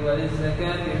حافظين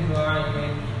وللزكاة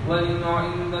فاعلين ولما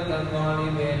عندك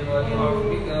طالبين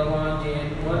ولعفوك راجين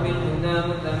وبالهدى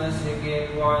متمسكين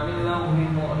وعن اللغو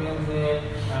معرضين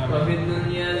وفي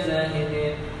الدنيا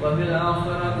زاهدين وفي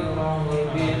الآخرة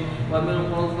راغبين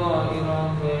وبالقضاء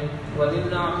راضين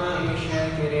وللنعماء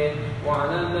شاكرين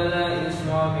وعلى البلاء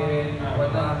صابرين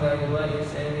وتحت لواء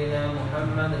سيدنا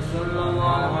محمد صلى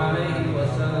الله عليه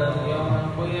وسلم يوم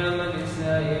القيامة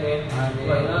سائرين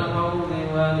وإلى الحوض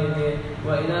والدين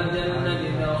وإلى الجنة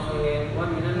داخلين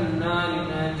ومن النار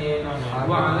ناجين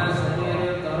وعلى سرير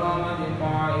الكرامة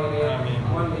طائرين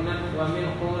ومن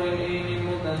حور العين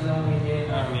متزوجين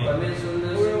ومن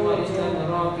سندس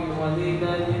واستدراك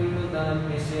وذيبات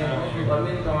متلبسين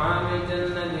ومن طعام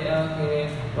الجنة آكلين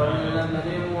ومن لبن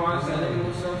وعسل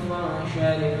مصفى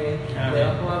شاربين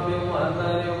بأكواب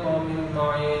وأبارق من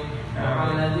معين مع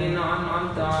الذين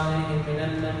أنعمت عليهم من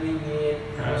النبيين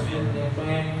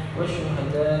والصديقين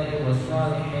والشهداء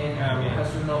والصالحين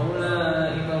وحسن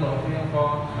أولئك رفيقا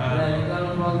ذلك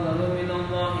الفضل من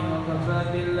الله وكفى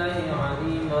بالله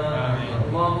عليما.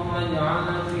 اللهم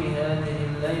اجعلنا في هذه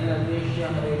الليلة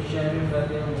الشهر الشريفة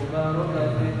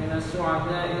المباركة من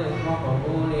السعداء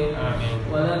المقبولين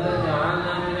ولا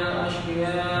تجعلنا من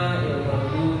الأشقياء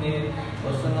المردودين.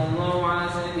 وصلى الله على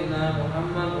سيدنا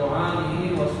محمد وآله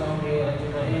وصحبه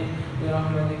أجمعين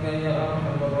برحمتك يا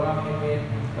أرحم الراحمين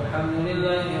والحمد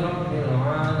لله رب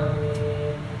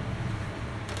العالمين.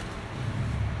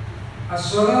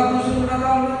 الصلاة سنة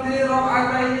الوتر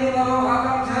ركعتين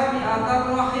وركعة جامعة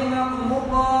رحمكم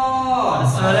الله.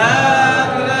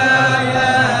 الصلاة لا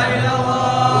إله إلا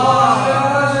الله.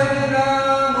 على سيدنا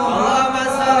اللهم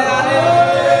صل عليه.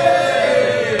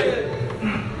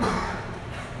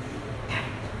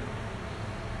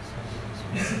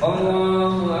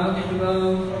 الله أكبر.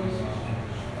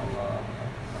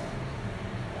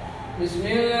 بسم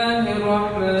الله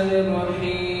الرحمن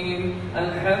الرحيم.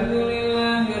 الحمد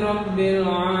لله رب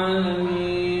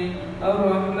العالمين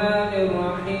الرحمن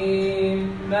الرحيم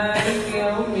مالك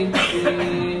يوم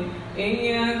الدين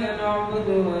إياك نعبد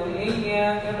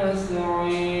وإياك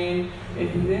نستعين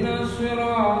اهدنا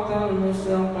الصراط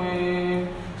المستقيم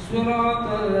صراط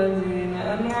الذين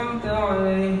أنعمت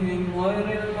عليهم غير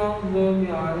المغضوب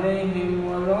عليهم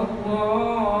ولا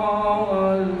الضالين.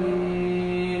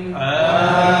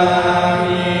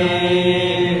 آمين.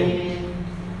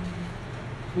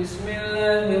 بسم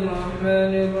الله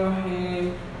الرحمن الرحيم.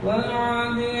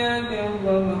 والعاديات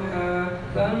ضبحا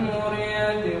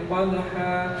فالموريات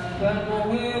قدحا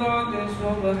فالمغيرات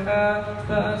صبحا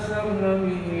فأسرن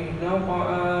به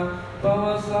نقعا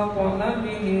فوسطن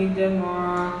به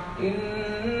جمعا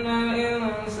إن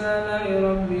الإنسان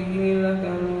لربه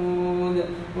لكنود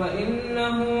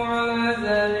وإنه على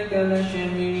ذلك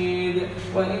لشهيد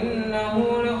وإنه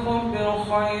لحب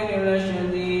الخير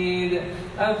لشديد.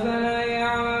 أفلا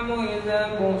يعلم إذا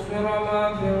بصر ما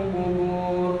في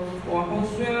القبور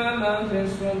وحصل ما في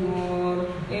الصدور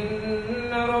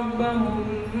إن ربهم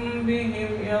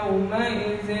بهم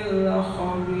يومئذ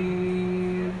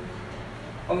لخبير.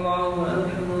 الله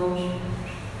أكبر.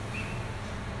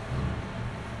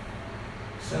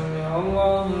 سمع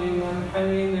الله لمن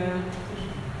حمده.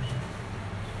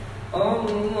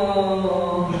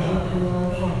 الله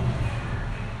أكبر.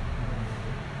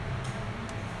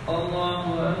 الله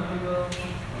أكبر.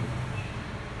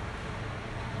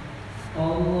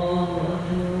 الله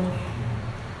أكبر.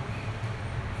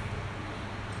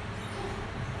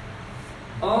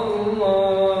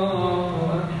 الله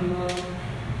أكبر.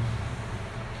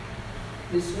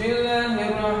 بسم الله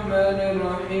الرحمن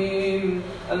الرحيم.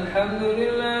 الحمد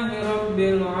لله رب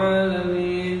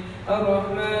العالمين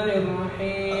الرحمن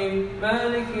الرحيم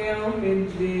مالك يوم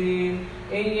الدين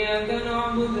إياك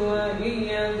نعبد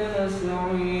وإياك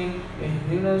نستعين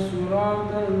اهدنا الصراط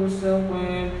الصراط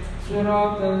المستقيم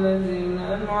صراط الذين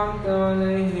أنعمت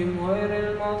عليهم غير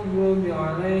المغضوب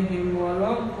عليهم ولا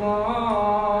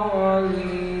الضالين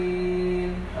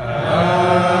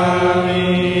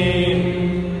آمين.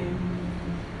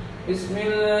 بسم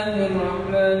الله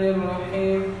الرحمن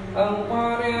الرحيم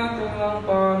القارعة ما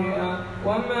القارعة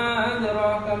وما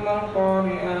أدراك ما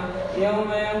القارعة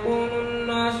يوم يكون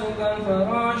الناس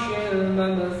كالفراش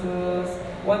المبثوث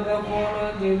وتكون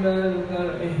الجبال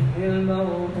كالعهن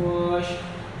المنفوش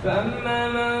فأما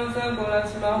من ثقلت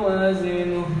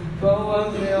موازينه فهو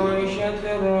في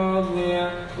عيشة راضية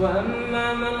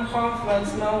وأما من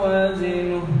خفت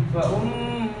موازينه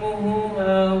فأمه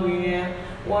هاوية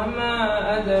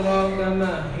وما أدراك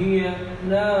ما هي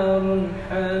نار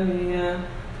حامية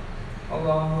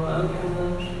الله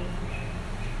أكبر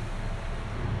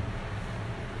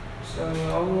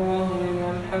سمع الله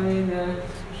لمن حمده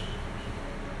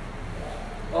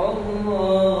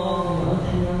الله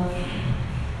أكبر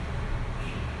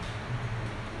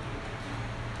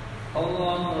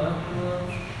الله أكبر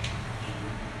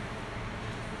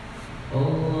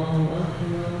الله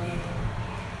أكبر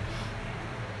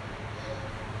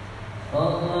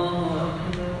الله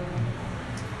أكبر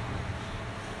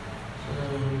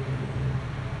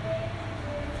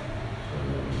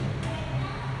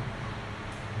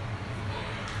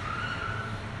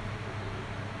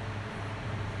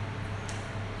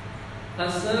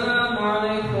السلام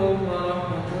عليكم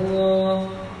ورحمة الله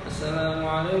السلام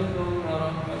عليكم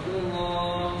ورحمة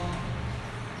الله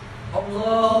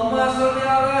اللهم صل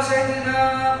على سيدنا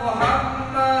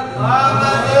محمد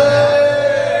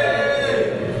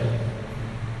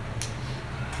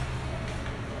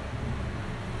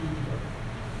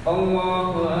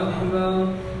الله أكبر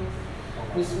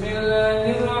بسم الله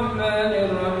الرحمن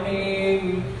الرحيم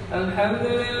الحمد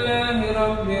لله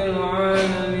رب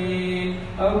العالمين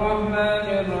الرحمن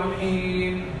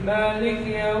الرحيم مالك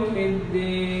يوم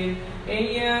الدين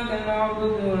إياك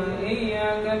نعبد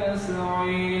وإياك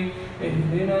نستعين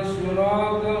اهدنا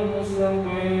الصراط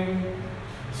المستقيم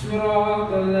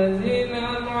صراط الذين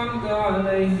أنعمت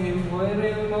عليهم غير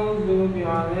المغضوب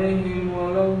عليهم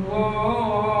ولا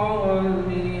الضالين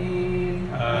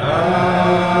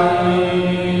آمين.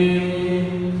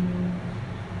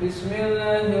 بسم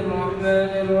الله الرحمن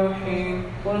الرحيم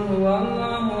قل هو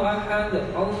الله أحد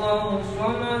الله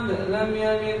الصمد لم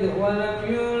يلد ولم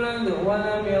يولد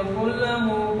ولم يكن له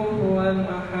كفوا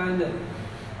أحد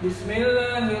بسم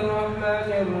الله الرحمن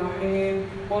الرحيم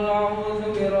قل أعوذ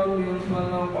برب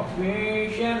الفلق من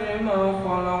شر ما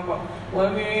خلق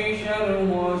ومن شر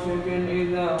غاسق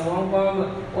إذا وقب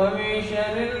ومن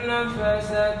شر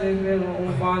النفاثات في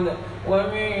العقد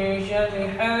ومن شر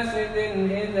حاسد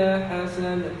إذا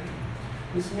حسد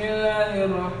بسم الله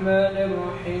الرحمن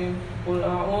الرحيم قل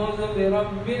أعوذ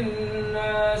برب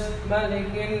الناس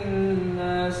ملك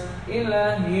الناس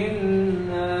إله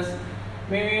الناس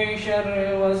من شر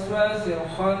الوسواس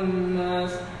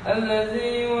الخناس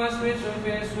الذي يوسوس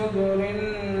في صدور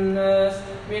الناس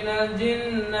من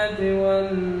الجنة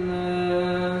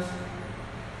والناس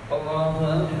الله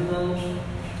أكبر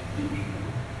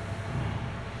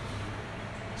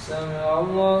سمع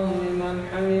الله لمن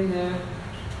حمده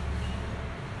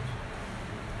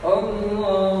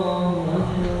الله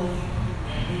أكبر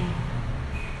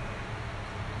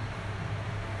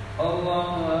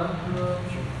الله أكبر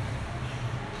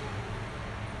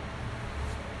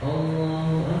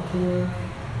الله أكبر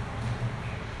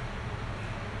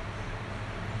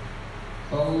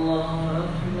الله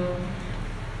أكبر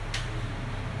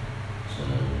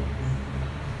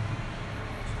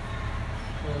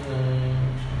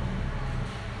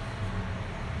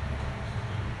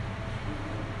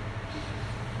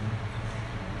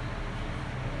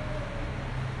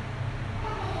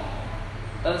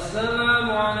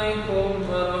السلام عليكم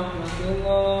ورحمة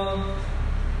الله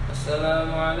السلام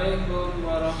عليكم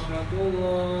ورحمة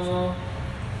الله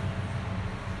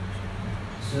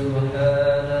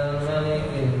سبحان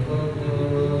الملك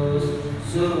القدوس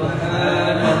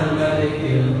سبحان الملك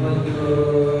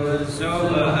القدوس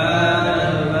سبحان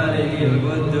الملك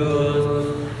القدوس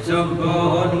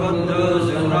سبح قدوس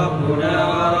ربنا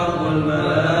ورب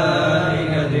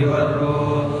الملائكة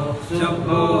والروح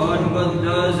سبح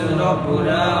قدوس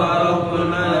ربنا ورب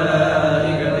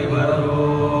الملائكة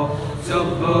والروح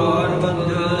سبح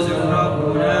قدوس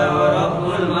ربنا ورب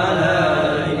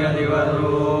الملائكة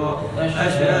والروح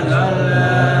أشهد أن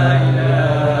لا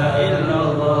إله إلا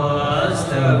الله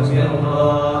أستغفر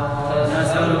الله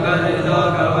نسألك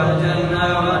رضاك والجنة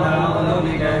ونعوذ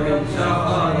بك من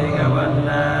سخطك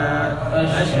والنار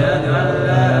أشهد أن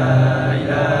لا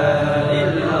إله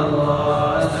إلا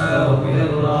الله أستغفر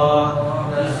الله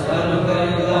نسألك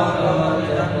رضاك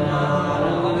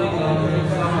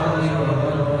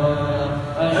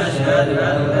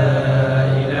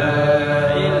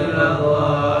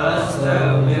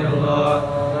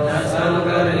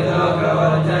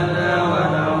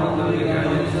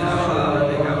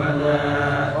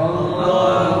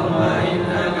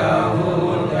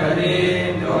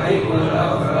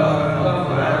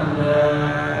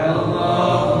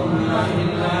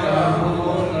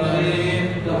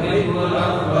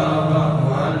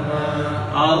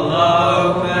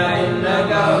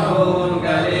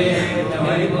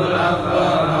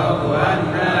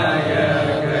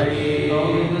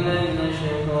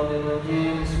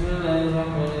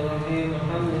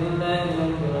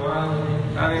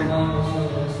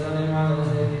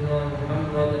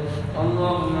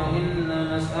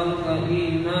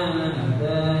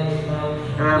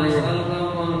آمين. نسألك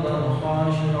قلبا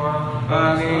خاشعا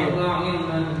آمين. نسألك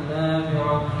علما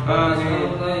نافعا آمين.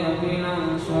 نسألك يقينا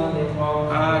صادقا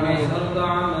آمين. نسألك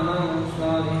عملا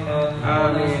صالحا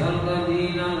آمين. نسألك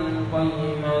دينا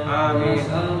قيما آمين.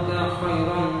 نسألك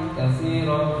خيرا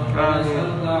كثيرا آمين.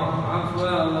 نسألك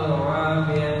عفوا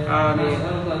والعافية آمين.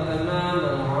 نسألك تمام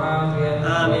العافية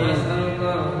آمين. نسألك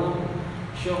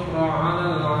الشكر على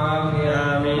العافية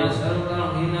آمين. نسألك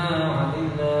الغنى عن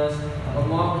الناس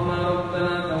اللهم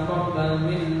ربنا تقبل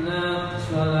منا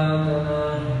صلاتنا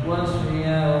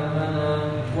وصيامنا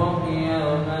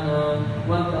وقيامنا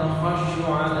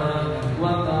وتخشعنا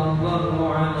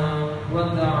وتضرعنا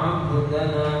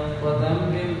وتعبدنا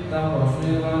وتمم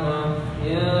تقصيرنا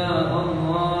يا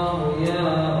الله يا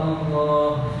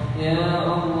الله يا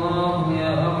الله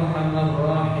يا أرحم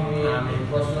الراحمين.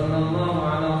 وصلى الله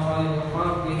على خير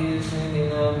خلقه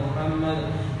سيدنا محمد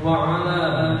وعلى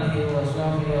آله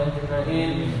وصحبه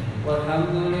أجمعين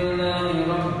والحمد لله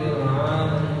رب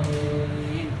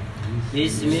العالمين.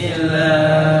 بسم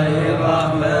الله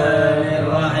الرحمن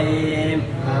الرحيم.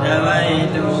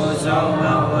 نويت صوم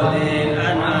غد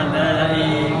الأداء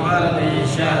فرض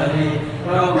شهر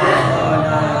رمضان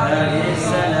هذه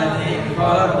السنة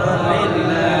فرضا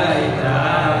لله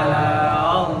تعالى.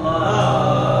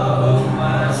 اللهم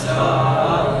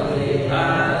صل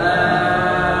على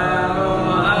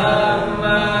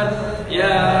محمد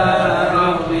يا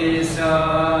رب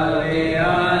صل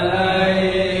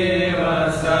عليه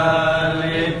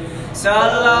وسلم.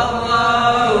 صلى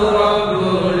الله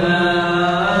ربنا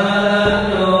على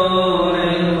النور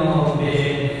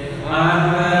المبين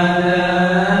أحمد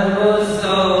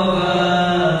المصطفى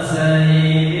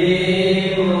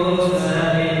سيد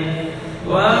المرسلين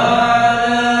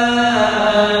وعلى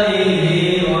آله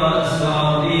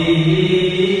وصحبه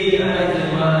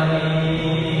أجمعين.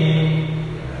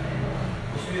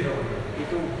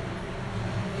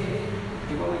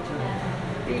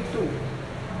 Itu.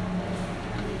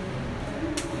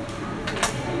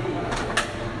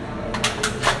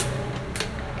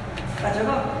 Pak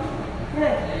Joko, ini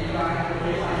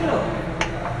loh,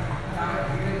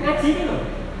 ngaji ini loh,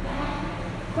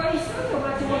 kok isu tuh?